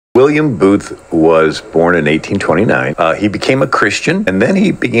William Booth was born in 1829. He became a Christian, and then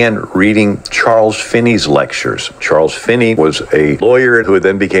he began reading Charles Finney's lectures. Charles Finney was a lawyer who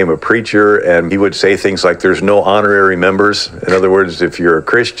then became a preacher, and he would say things like, there's no honorary members. In other words, if you're a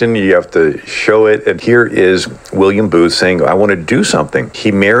Christian, you have to show it. And here is William Booth saying, I want to do something.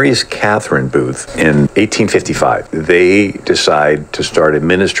 He marries Catherine Booth in 1855. They decide to start a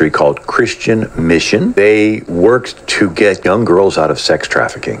ministry called Christian Mission. They worked to get young girls out of sex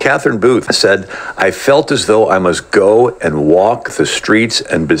trafficking. Catherine Booth said, I felt as though I must go and walk the streets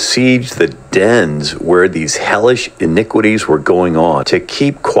and besiege the dens where these hellish iniquities were going on. To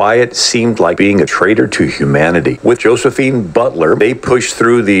keep quiet seemed like being a traitor to humanity. With Josephine Butler, they pushed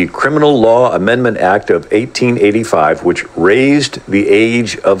through the Criminal Law Amendment Act of 1885, which raised the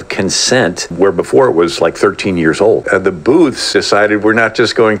age of consent, where before it was like 13 years old. The Booths decided we're not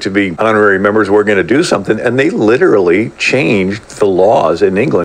just going to be honorary members, we're going to do something. And they literally changed the laws in England